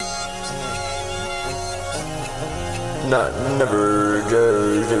not never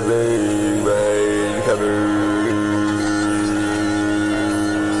just a big way cover.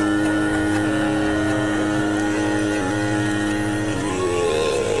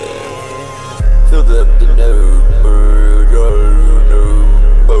 Filled up the note,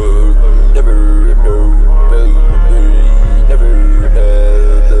 never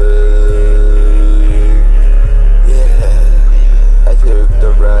yeah, I took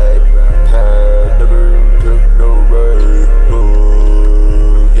the right path, never took no right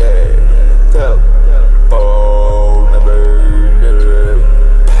road, yeah, felt fall, never,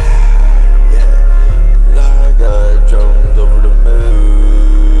 yeah, like I jumped over the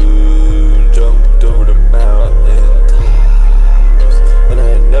moon, jumped over the mountain tops, and I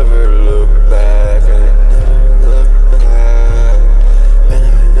never looked back, and I never looked back, and I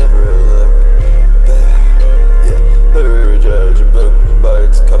never looked back, yeah, never judge a book by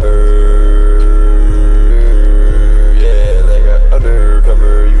its cover, yeah, like an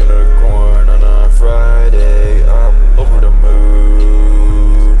undercover unicorn on a Friday, I'm over the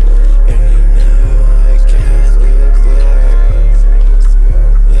moon, and you know I can't look back,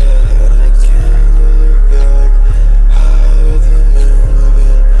 yeah, and I can't look back, high with the moon,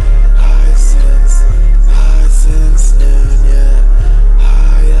 moving high since noon, yeah,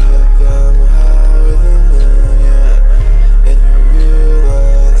 high up, I'm high with the moon, yeah, and you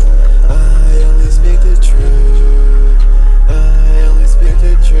realize I only speak the truth, I only speak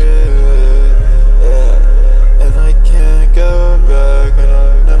the truth, yeah, and I can't go back, and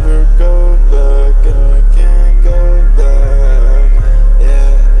I'll never go back, and I can't go back,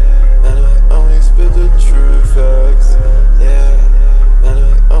 yeah, and I only spit the true facts, yeah, and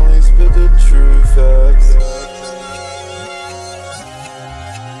I only spit the true facts.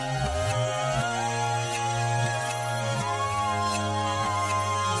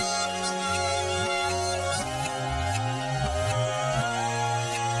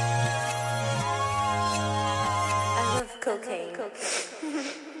 I love cocaine.